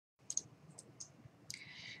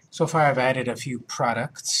So far I've added a few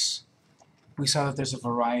products. We saw that there's a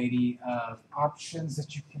variety of options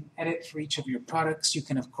that you can edit for each of your products. You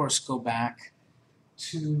can of course go back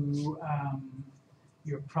to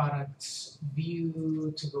your products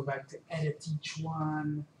view to go back to edit each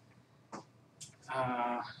one.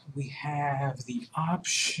 We have the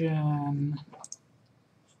option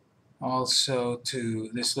also to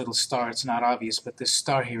this little star. It's not obvious, but this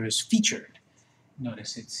star here is featured.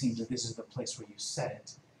 Notice it seems that this is the place where you set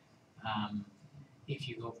it. If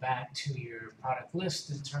you go back to your product list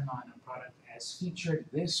and turn on a product as featured,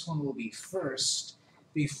 this one will be first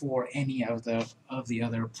before any of the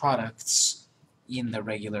other products in the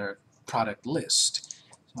regular product list.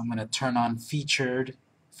 So I'm going to turn on featured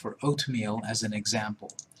for oatmeal as an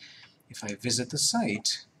example. If I visit the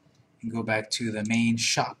site and go back to the main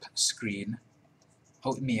shop screen,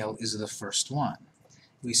 oatmeal is the first one.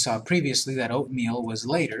 We saw previously that oatmeal was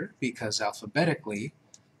later because alphabetically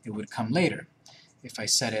it would come later. If I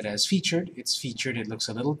set it as featured, it's featured. It looks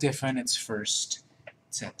a little different. It's first.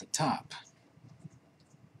 It's at the top.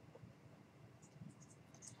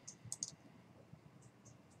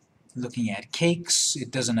 Looking at cakes,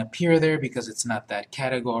 it doesn't appear there because it's not that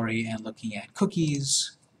category. And looking at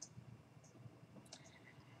cookies,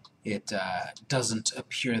 it doesn't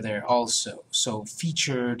appear there also. So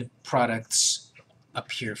featured products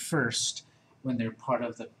appear first when they're part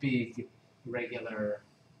of the big regular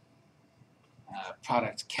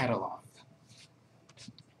product catalog.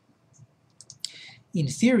 In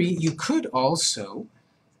theory, you could also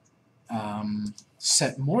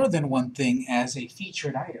set more than one thing as a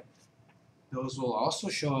featured item. Those will also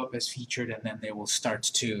show up as featured, and then they will start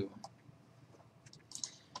to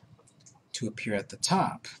appear at the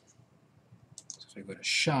top. So if I go to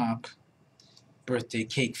shop, birthday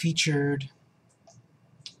cake featured.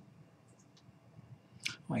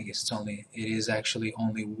 Well, I guess it is actually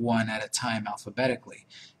only one at a time alphabetically.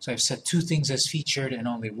 So I've set two things as featured and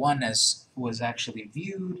only one as was actually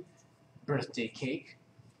viewed. Birthday cake.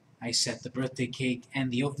 I set the birthday cake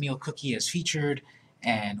and the oatmeal cookie as featured,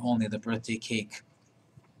 and only the birthday cake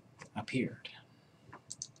appeared.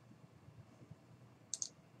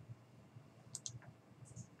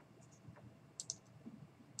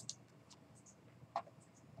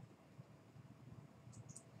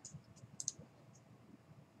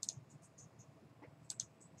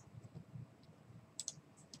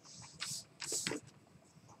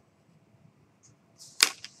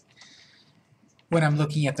 When I'm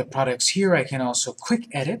looking at the products here, I can also quick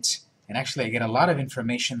edit, and actually I get a lot of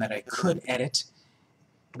information that I could edit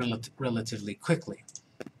relatively quickly.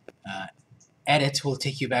 Edit will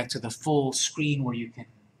take you back to the full screen where you can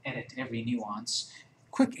edit every nuance.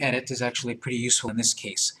 Quick edit is actually pretty useful in this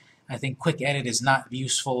case. I think quick edit is not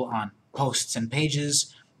useful on posts and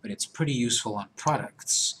pages, but it's pretty useful on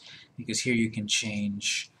products, because here you can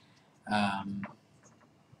change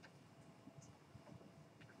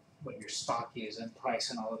what your stock is and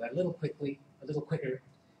price and all of that a little quicker.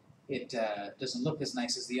 It doesn't look as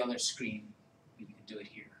nice as the other screen, but you can do it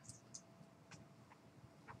here.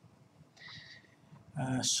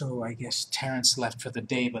 So I guess Terrence left for the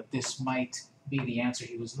day, but this might be the answer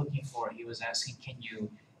he was looking for. He was asking, can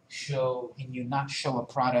you not show a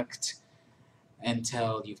product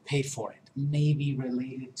until you've paid for it? Maybe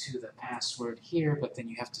related to the password here, but then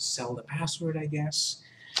you have to sell the password, I guess.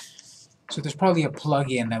 So there's probably a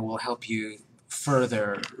plugin that will help you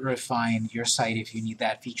further refine your site if you need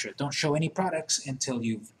that feature. Don't show any products until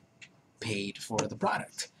you've paid for the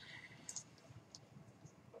product.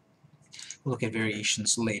 We'll look at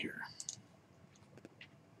variations later.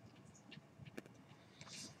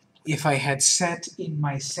 If I had set in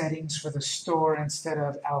my settings for the store, instead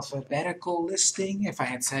of alphabetical listing, if I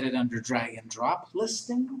had set it under drag and drop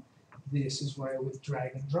listing, this is where I would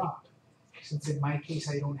drag and drop. Since in my case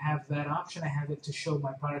I don't have that option, I have it to show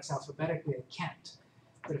my products alphabetically, I can't.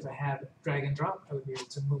 But if I have drag and drop, I would be able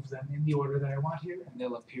to move them in the order that I want here, and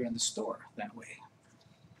they'll appear in the store that way.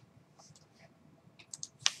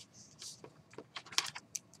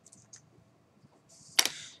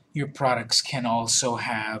 Your products can also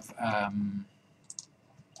have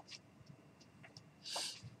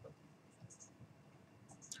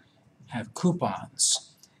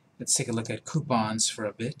coupons. Let's take a look at coupons for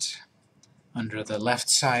a bit. Under the left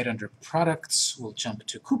side, under products, we'll jump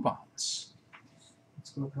to coupons.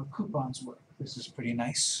 Let's look how coupons work. This is pretty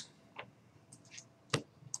nice.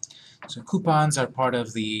 So coupons are part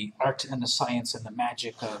of the art and the science and the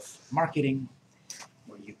magic of marketing,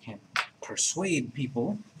 where you can persuade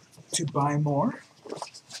people to buy more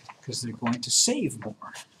because they're going to save more.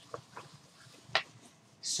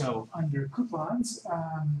 So under coupons,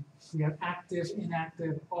 we have active,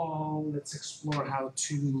 inactive, all. Let's explore how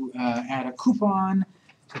to add a coupon.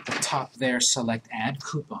 At the top there, select Add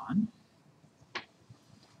Coupon.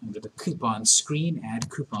 Under the coupon screen, Add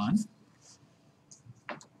Coupon.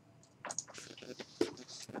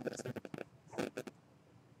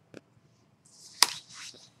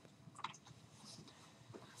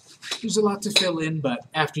 There's a lot to fill in, but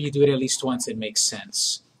after you do it at least once, it makes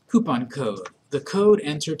sense. Coupon code. The code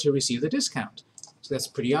entered to receive the discount. So that's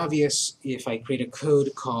pretty obvious. If I create a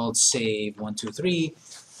code called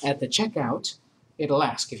SAVE123, at the checkout, it'll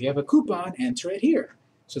ask, if you have a coupon, enter it here.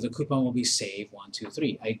 So the coupon will be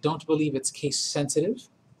SAVE123. I don't believe it's case sensitive.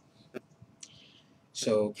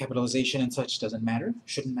 So capitalization and such doesn't matter,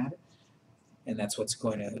 shouldn't matter. And that's what's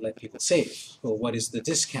going to let people save. Well, what is the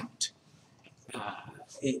discount?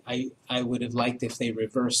 I would have liked if they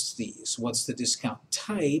reversed these. What's the discount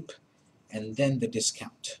type, and then the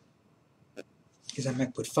discount? Because I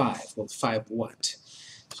might put 5. Well, 5 what?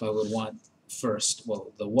 So I would want first,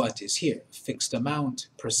 well, the what is here. Fixed amount,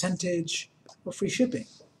 percentage, or free shipping.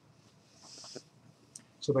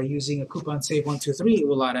 So by using a coupon SAVE123, it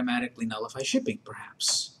will automatically nullify shipping,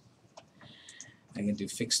 perhaps. I can do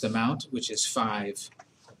fixed amount, which is $5,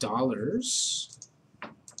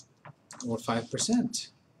 or 5%.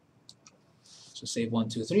 So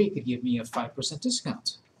SAVE123 could give me a 5%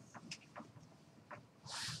 discount.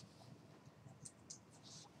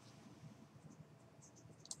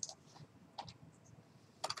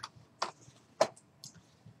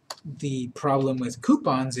 The problem with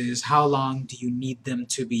coupons is how long do you need them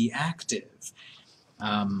to be active?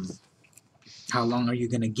 How long are you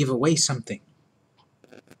going to give away something?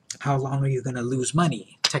 How long are you going to lose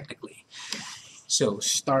money, technically? So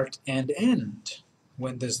start and end.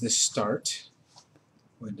 When does this start?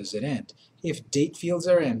 When does it end? If date fields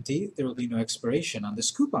are empty, there will be no expiration on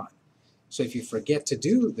this coupon. So if you forget to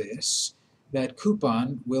do this, that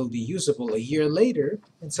coupon will be usable a year later,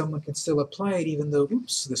 and someone can still apply it even though,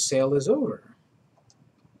 oops, the sale is over.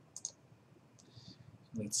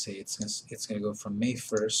 Let's say it's going to go from May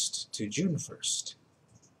 1st to June 1st.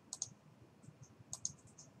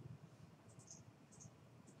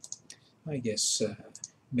 I guess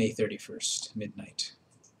May 31st, midnight.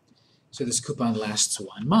 So this coupon lasts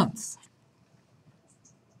 1 month.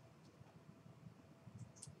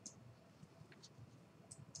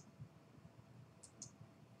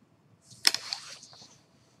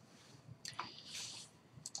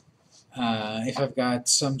 If I've got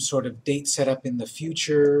some sort of date set up in the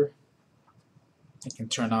future, I can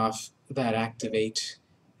turn off that activate,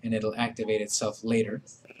 and it'll activate itself later.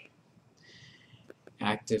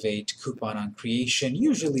 Activate coupon on creation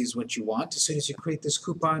usually is what you want. As soon as you create this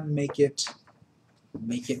coupon, make it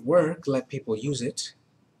work, let people use it.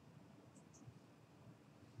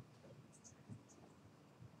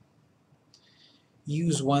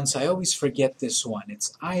 Use once, I always forget this one.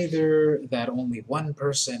 It's either that only one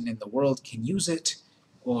person in the world can use it,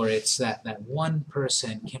 or it's that one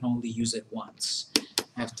person can only use it once.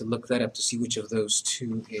 I have to look that up to see which of those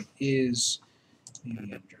two it is.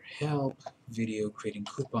 Maybe under help, video creating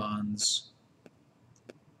coupons.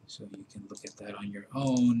 So you can look at that on your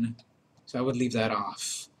own. So I would leave that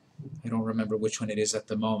off. I don't remember which one it is at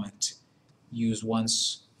the moment. Use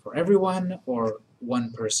once for everyone, or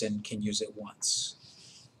one person can use it once.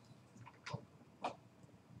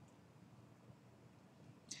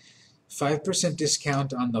 $5%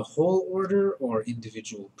 discount on the whole order or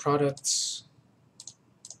individual products,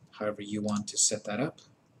 however you want to set that up.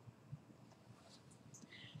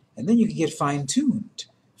 And then you can get fine-tuned.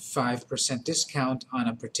 5% discount on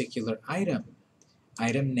a particular item.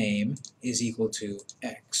 Item name is equal to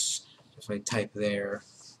X. If I type there,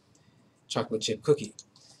 chocolate chip cookie.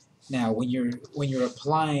 Now, when you're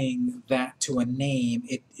applying that to a name,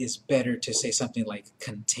 it is better to say something like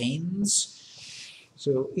contains.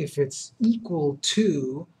 So if it's equal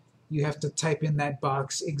to, you have to type in that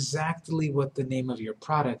box exactly what the name of your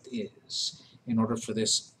product is in order for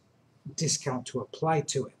this discount to apply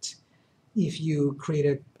to it. If you create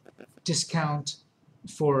a discount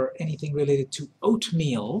for anything related to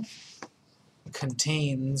oatmeal,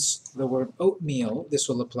 contains the word oatmeal, this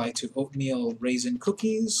will apply to oatmeal raisin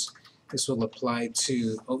cookies, this will apply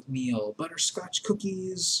to oatmeal butterscotch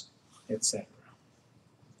cookies, etc.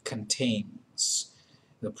 Contains.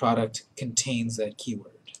 The product contains that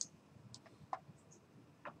keyword.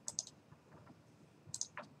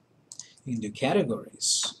 You can do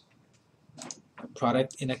categories. A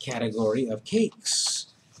product in a category of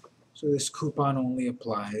cakes. So this coupon only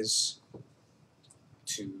applies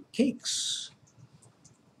to cakes.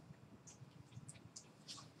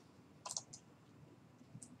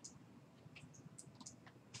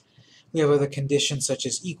 We have other conditions such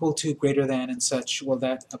as equal to, greater than, and such. Well,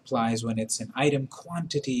 that applies when it's an item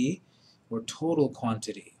quantity or total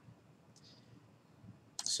quantity.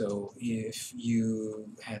 So if you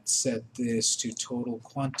had set this to total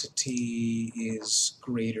quantity is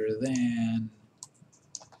greater than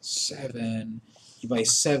 7, you buy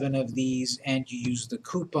 7 of these and you use the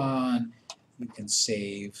coupon, you can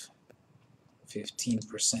save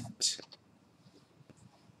 15%.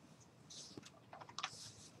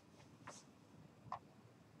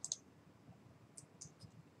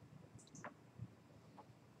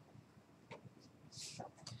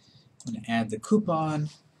 I'm going to add the coupon.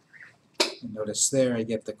 And notice there I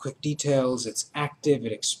get the quick details. It's active.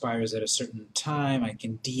 It expires at a certain time. I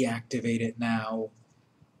can deactivate it now.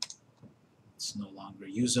 It's no longer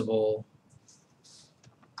usable.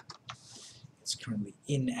 It's currently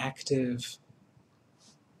inactive.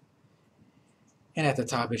 And at the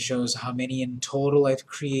top it shows how many in total I've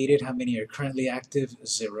created, how many are currently active,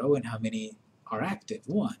 0, and how many are active,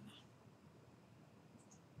 1.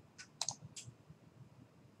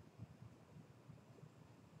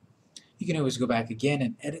 You can always go back again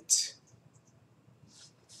and edit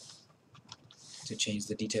to change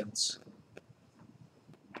the details.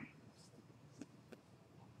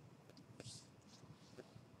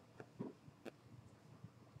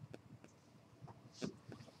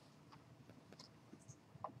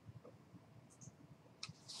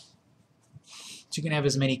 So you can have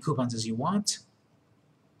as many coupons as you want.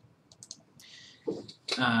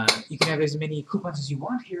 You can have as many coupons as you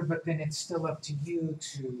want here, but then it's still up to you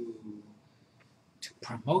to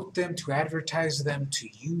promote them, to advertise them, to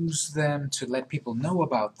use them, to let people know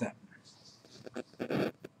about them.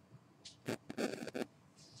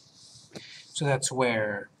 So that's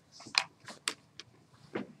where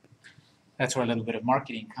a little bit of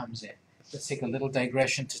marketing comes in. Let's take a little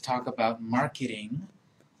digression to talk about marketing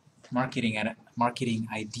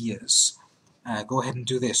ideas. Go ahead and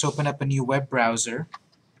do this. Open up a new web browser.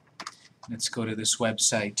 Let's go to this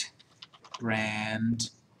website,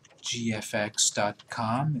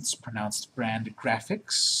 brandgfx.com. It's pronounced brand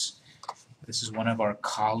graphics. This is one of our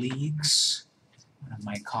colleagues, one of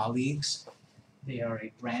my colleagues. They are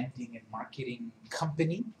a branding and marketing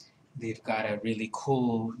company. They've got a really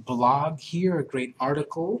cool blog here, a great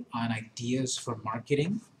article on ideas for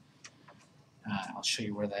marketing. I'll show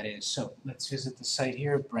you where that is. So let's visit the site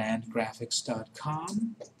here,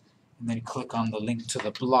 brandgraphics.com, and then click on the link to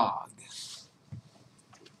the blog.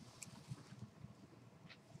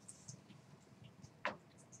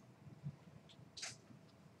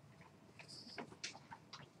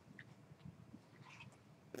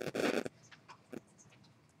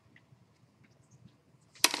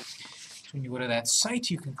 So when you go to that site,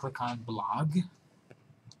 you can click on blog.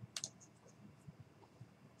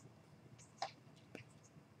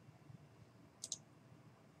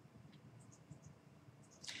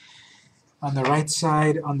 On the right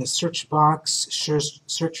side, on the search box,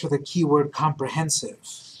 search for the keyword comprehensive.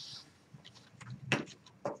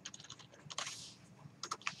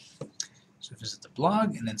 So visit the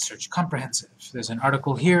blog and then search comprehensive. There's an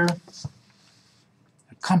article here,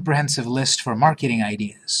 a comprehensive list for marketing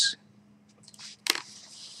ideas.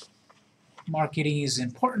 Marketing is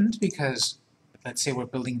important because, let's say we're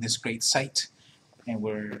building this great site and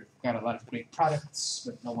we've got a lot of great products,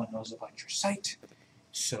 but no one knows about your site.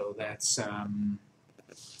 So that's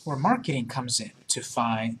where marketing comes in, to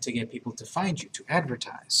get people to find you, to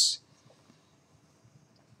advertise.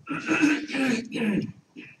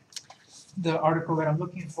 The article that I'm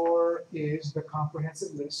looking for is the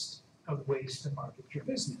comprehensive list of ways to market your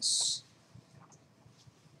business.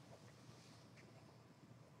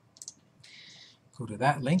 Go to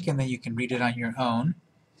that link and then you can read it on your own.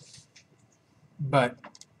 But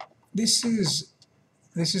this is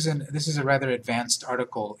a rather advanced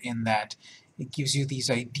article in that it gives you these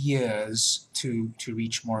ideas to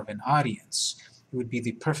reach more of an audience. It would be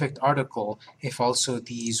the perfect article if also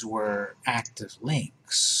these were active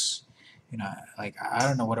links. You know, like, I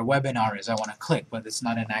don't know what a webinar is, I want to click, but it's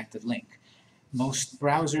not an active link. Most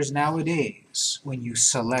browsers nowadays, when you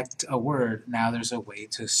select a word, now there's a way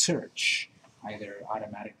to search, either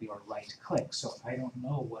automatically or right-click. So if I don't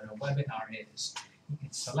know what a webinar is, you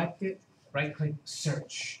can select it, right-click,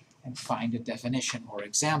 search, and find a definition or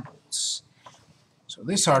examples. So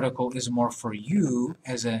this article is more for you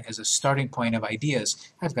as a starting point of ideas.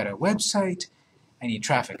 I've got a website, I need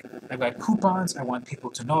traffic. I've got coupons, I want people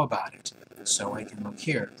to know about it. So I can look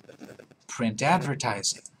here. Print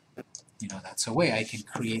advertising. You know, that's a way I can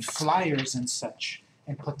create flyers and such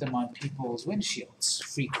and put them on people's windshields.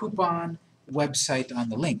 Free coupon, website on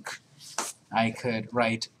the link. I could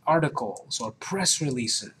write articles or press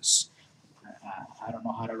releases I don't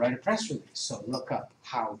know how to write a press release, so look up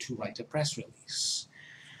how to write a press release.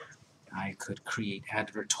 I could create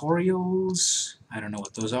advertorials. I don't know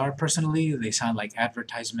what those are personally. They sound like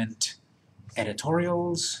advertisement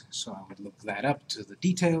editorials, so I would look that up to the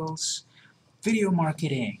details. Video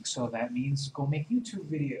marketing, so that means go make YouTube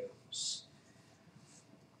videos.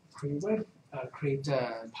 Create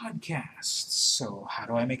podcasts. So how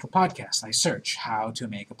do I make a podcast? I search how to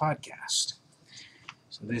make a podcast.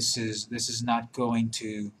 So this is not going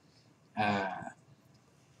to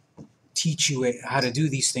teach you how to do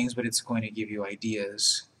these things, but it's going to give you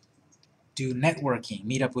ideas. Do networking,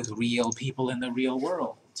 meet up with real people in the real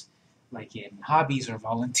world, like in hobbies or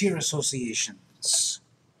volunteer associations.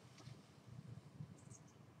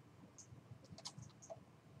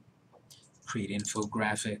 Create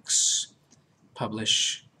infographics,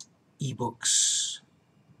 publish ebooks,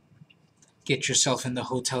 get yourself in the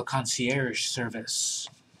hotel concierge service.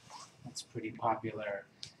 That's pretty popular.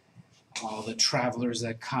 All the travelers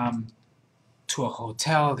that come to a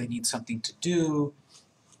hotel, they need something to do,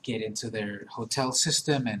 get into their hotel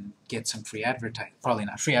system and get some free advertising, probably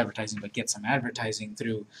not free advertising, but get some advertising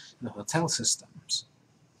through the hotel systems.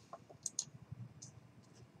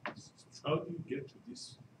 How do you get to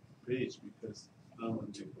this page? Because I'm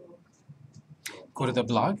on the Go to the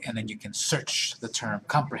blog and then you can search the term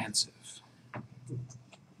comprehensive.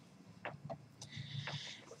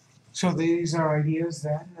 So these are ideas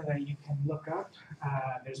then that you can look up.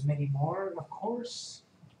 There's many more, of course.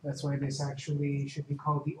 That's why this actually should be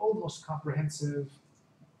called the almost comprehensive,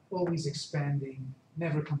 always expanding,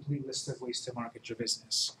 never complete list of ways to market your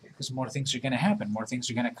business. Because more things are going to happen, more things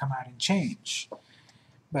are going to come out and change.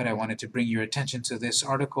 But I wanted to bring your attention to this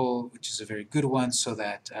article, which is a very good one, so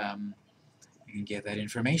that you can get that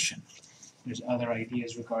information. There's other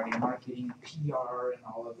ideas regarding marketing, PR, and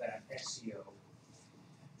all of that, SEO.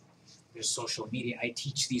 There's social media. I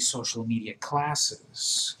teach these social media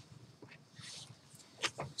classes.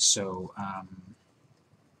 So I'm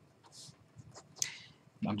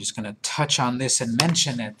just going to touch on this and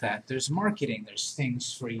mention it, that there's marketing. There's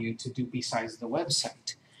things for you to do besides the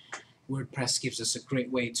website. WordPress gives us a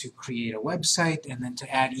great way to create a website and then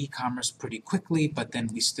to add e-commerce pretty quickly, but then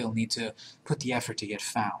we still need to put the effort to get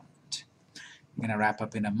found. I'm going to wrap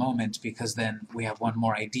up in a moment because then we have one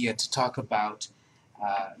more idea to talk about,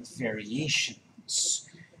 variations.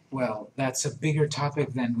 Well, that's a bigger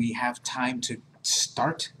topic than we have time to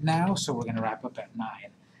start now, so we're going to wrap up at 9.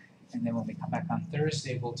 And then when we come back on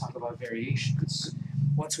Thursday, we'll talk about variations.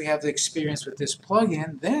 Once we have the experience with this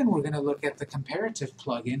plugin, then we're going to look at the comparative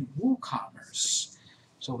plugin, WooCommerce.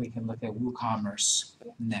 So we can look at WooCommerce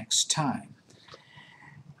next time.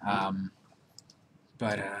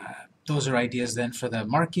 Those are ideas then for the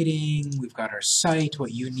marketing. We've got our site.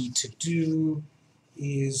 What you need to do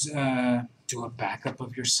is do a backup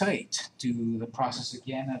of your site. Do the process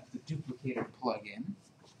again of the duplicator plugin.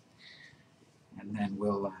 And then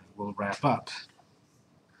we'll wrap up.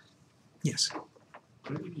 Yes?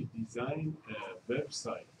 when you design a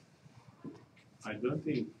website, I don't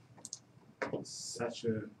think such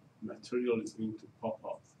a material is going to pop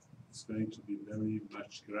up. It's going to be very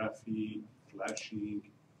much graphic, flashing.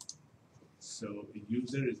 So a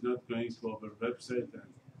user is not going to our website and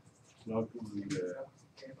log on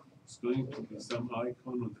it's going to be some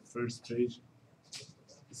icon on the first page.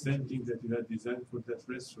 The same thing that you had designed for that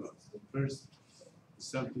restaurant. First,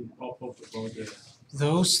 something pop up about the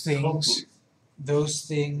Those things,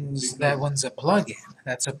 that one's a plugin.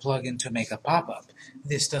 That's a plugin to make a pop-up.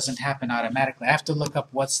 This doesn't happen automatically. I have to look up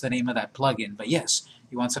what's the name of that plugin. But yes,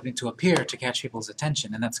 you want something to appear to catch people's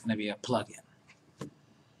attention, and that's going to be a plugin.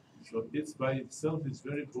 So it's by itself is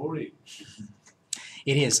very boring.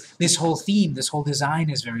 It is. This whole theme, this whole design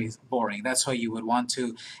is very boring. That's why you would want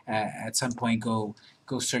to, at some point, go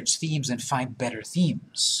search themes and find better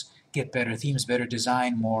themes. Get better themes, better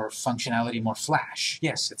design, more functionality, more flash.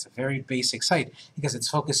 Yes, it's a very basic site because it's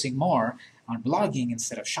focusing more on blogging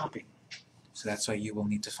instead of shopping. So that's why you will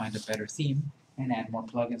need to find a better theme and add more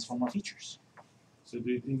plugins for more features. So do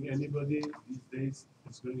you think anybody these days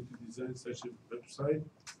is going to design such a website?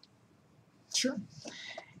 Sure.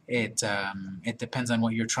 It depends on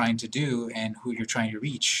what you're trying to do and who you're trying to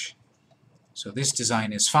reach. So this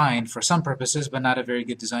design is fine for some purposes, but not a very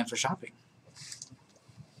good design for shopping.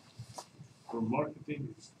 For marketing,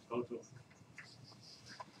 it's out of...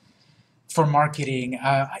 For marketing,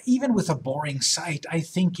 even with a boring site, I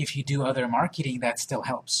think if you do other marketing, that still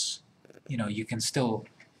helps. You know, you can still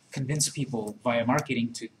convince people via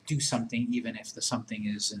marketing to do something, even if the something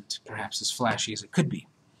isn't perhaps as flashy as it could be.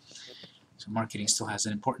 So marketing still has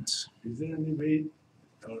an importance. Is there any way,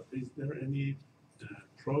 or is there any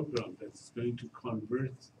program that's going to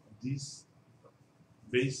convert this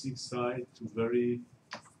basic site to very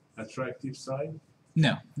attractive site?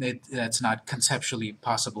 No, that's not conceptually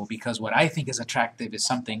possible, because what I think is attractive is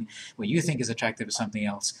something, what you think is attractive is something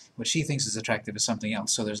else, what she thinks is attractive is something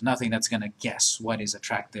else. So there's nothing that's going to guess what is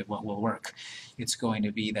attractive, what will work. It's going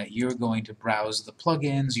to be that you're going to browse the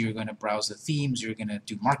plugins, you're going to browse the themes, you're going to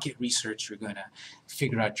do market research, you're going to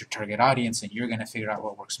figure out your target audience, and you're going to figure out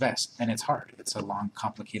what works best. And it's hard. It's a long,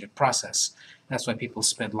 complicated process. That's why people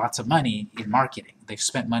spend lots of money in marketing. They've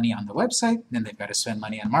spent money on the website, then they've got to spend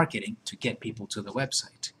money on marketing to get people to the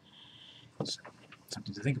website. So,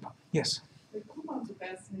 something to think about. Yes? The coupon's a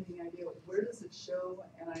fascinating idea. Where does it show?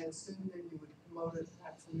 And I assume that you would promote it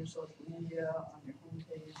perhaps on your social media, on your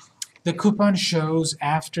homepage. The coupon shows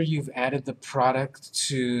after you've added the product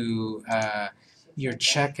to your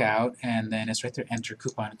checkout, and then it's right there, enter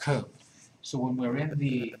coupon code. So when we're in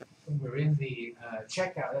the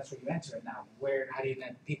checkout, that's where you enter it now. How do you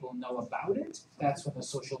let people know about it? That's when the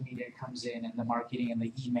social media comes in, and the marketing and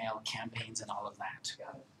the email campaigns and all of that.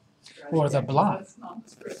 Got it. Or the blog. That's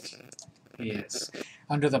nondescript. Yes.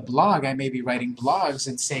 Under the blog, I may be writing blogs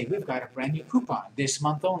and say, we've got a brand new coupon, this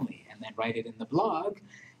month only, and then write it in the blog,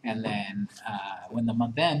 and then when the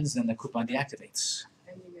month ends, then the coupon deactivates.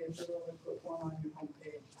 And you may literally put one on your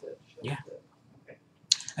homepage that shows Yeah. that. Okay.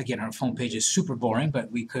 Again, our homepage is super boring,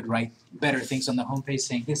 but we could write better things on the homepage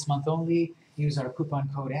saying, this month only, use our coupon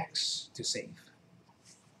code X to save.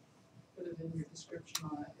 Put it in your description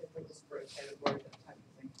on it if it was for a category, that type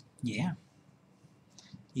of thing. Yeah.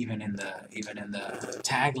 Even in the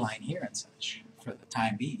tagline here and such, for the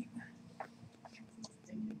time being.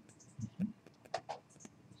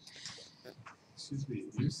 Excuse me,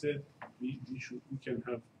 you said we can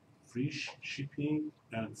have free shipping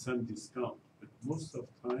and some discount, but most of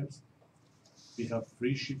times we have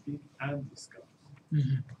free shipping and discount.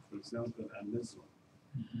 Mm-hmm. For example, Amazon.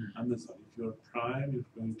 Mm-hmm. Amazon, if you're Prime, you're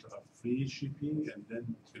going to have free shipping and then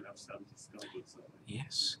you can have some discount or something.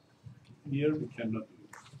 Yes. Here we cannot do it.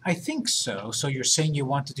 I think so. So you're saying you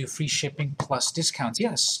want to do free shipping plus discounts?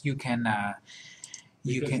 Yes, you can.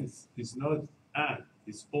 Because it's not and,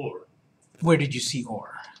 it's or. Where did you see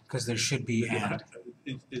or? Because there should be and.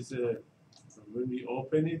 It's a, when we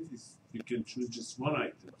open it, you can choose just one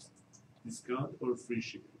item, discount or free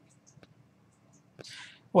shipping.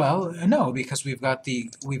 Well, no, because we've got the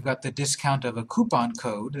discount of a coupon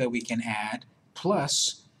code that we can add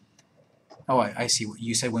plus. Oh, I see what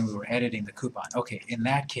you said when we were editing the coupon. Okay, in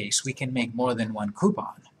that case, we can make more than one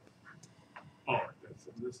coupon. Oh,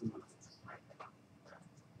 that's enough.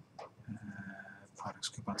 Products,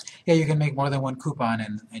 coupons. Yeah, you can make more than one coupon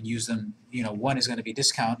and use them. You know, one is going to be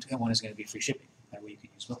discount and one is going to be free shipping. That way you can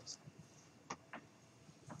use both.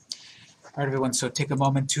 All right, everyone, so take a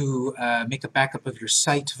moment to make a backup of your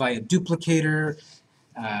site via Duplicator.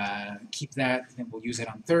 Keep that, then we'll use it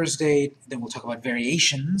on Thursday. Then we'll talk about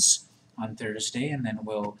variations on Thursday, and then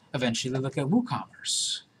we'll eventually look at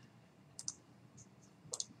WooCommerce.